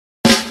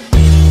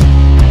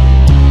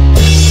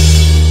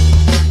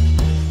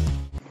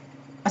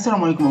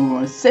Assalamu alaikum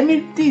everyone,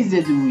 Samir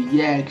TZ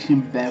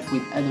reaction back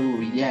with other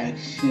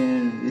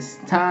reaction. This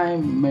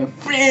time my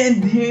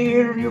friend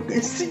here, you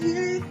can see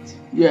it.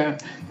 Yeah,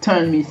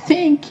 tell me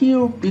thank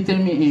you, tell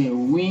me he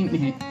win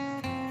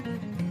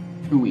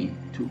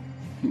too.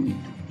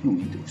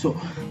 So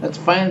let's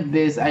find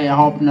this. I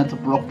hope not to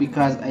block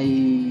because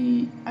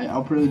I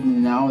upload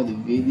now the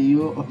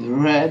video of the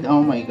red.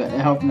 Oh my god, I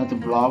hope not to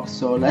block.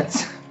 So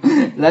let's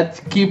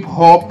keep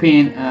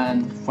hoping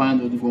and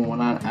find what's going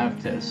on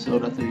after. So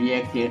let's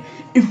react here.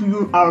 If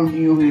you are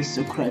new here,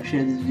 subscribe,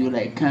 share this video,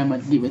 like,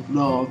 comment, give it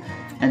love.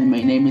 And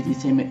my name is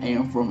Samir. I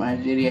am from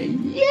Algeria.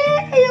 Yeah,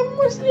 I am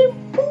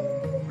Muslim.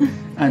 Boom.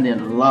 And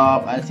then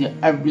love Asia,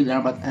 everything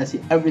about Asia,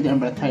 everything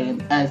about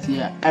Thailand,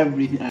 Asia,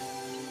 everything.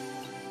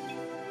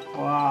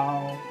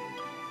 Wow.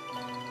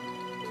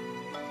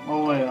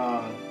 Oh my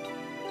god.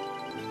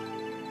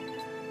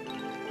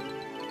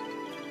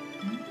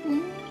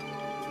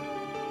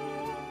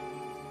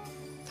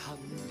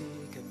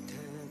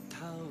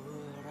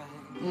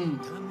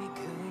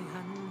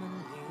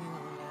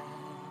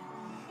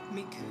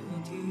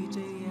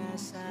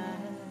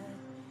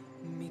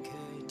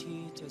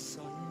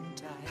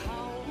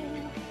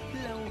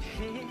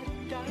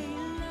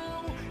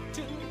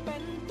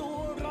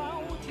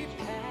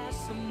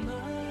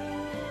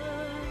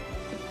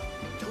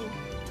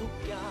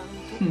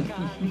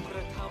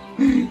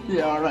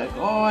 Yeah, right.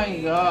 Oh my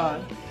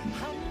god.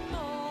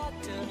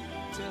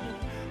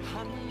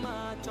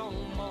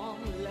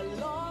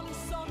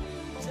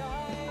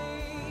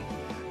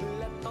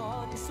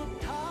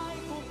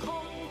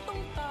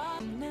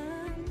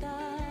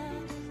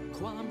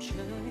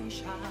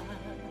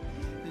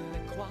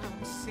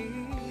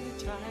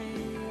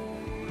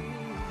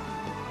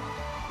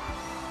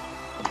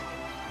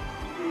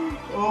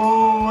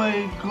 Oh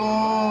my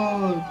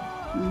god.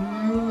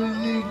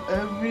 Music,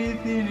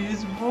 everything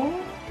is wrong.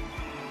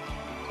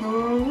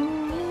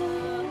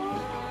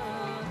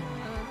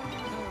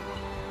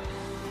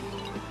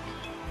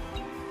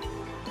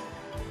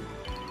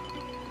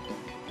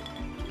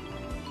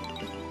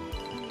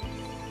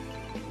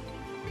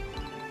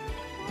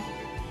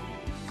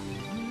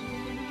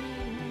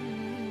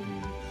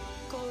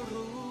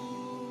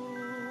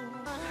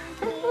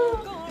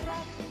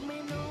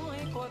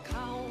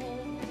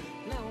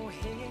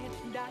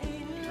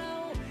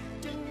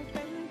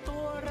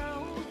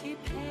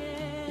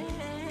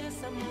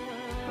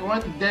 I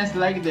want to dance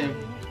like them.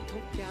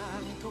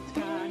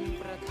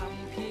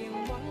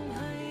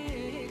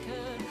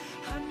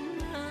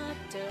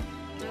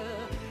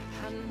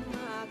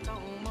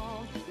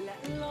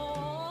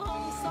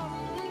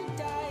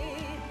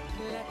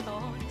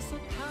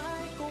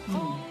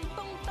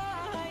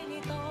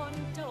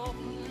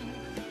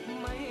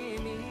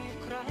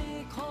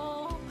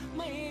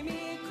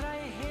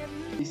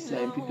 This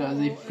side because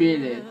they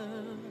feel it.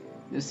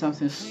 There's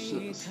something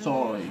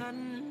story.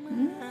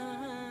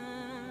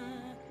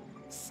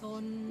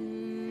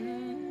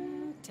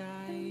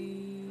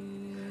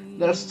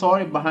 There's a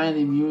story behind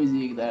the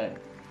music there,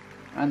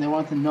 and they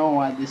want to know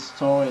what this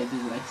story is,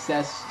 like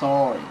sad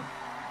story.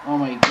 Oh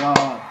my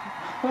god.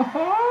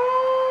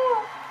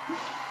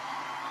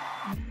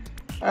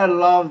 I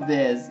love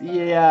this.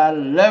 Yeah,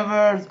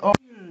 lovers. Oh,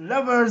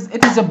 lovers,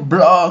 it is a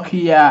blog.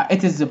 Yeah,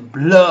 it is a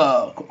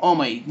blog. Oh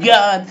my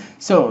god.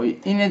 So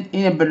in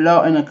it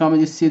below in the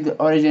comment you see the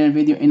original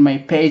video in my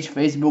page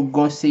Facebook.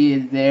 Go see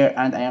it there.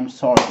 And I am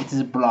sorry, it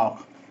is a blog.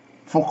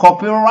 For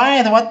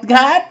copyright, what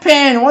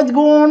happened? What's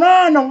going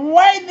on?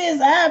 Why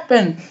this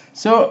happened?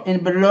 So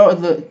in below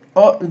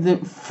the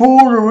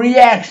full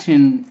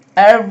reaction,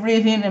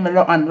 everything in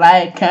below, and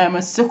like,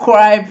 comment,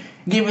 subscribe,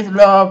 give it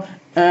love,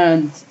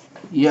 and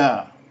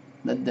yeah,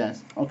 that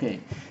dance.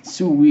 Okay,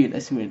 so weird. I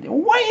swear.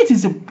 Why it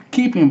is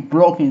keeping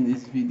blocking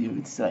this video?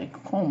 It's like,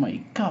 oh my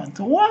god,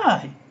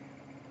 why?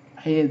 I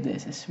hate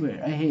this. I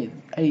swear, I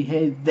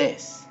hate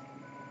this.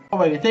 Oh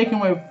my god, thank you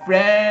my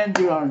friend,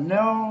 you don't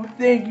know,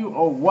 thank you.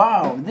 Oh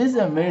wow, this is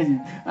amazing,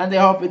 and I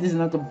hope it is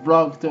not a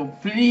vlog, so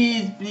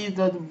please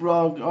don't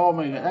vlog. Oh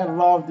my god, I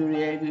love the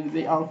reaction.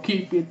 They all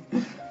keep it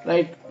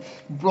like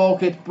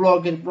block it.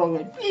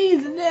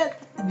 Please let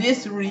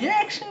this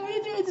reaction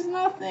video, it is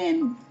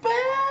nothing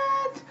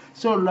bad.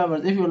 So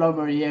lovers, if you love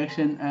my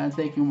reaction, and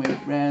thank you my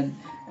friend,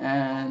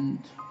 and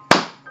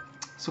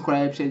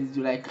subscribe, share this,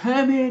 like,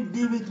 comment,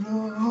 give it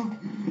love,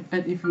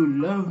 and if you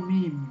love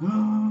me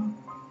more,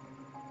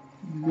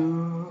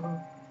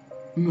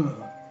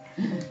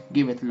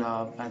 give it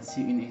love, and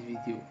see you in this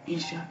video,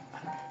 inshallah.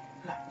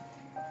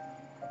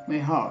 My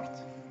heart,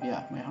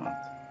 yeah, my heart,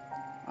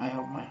 I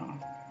have my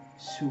heart,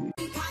 sweet.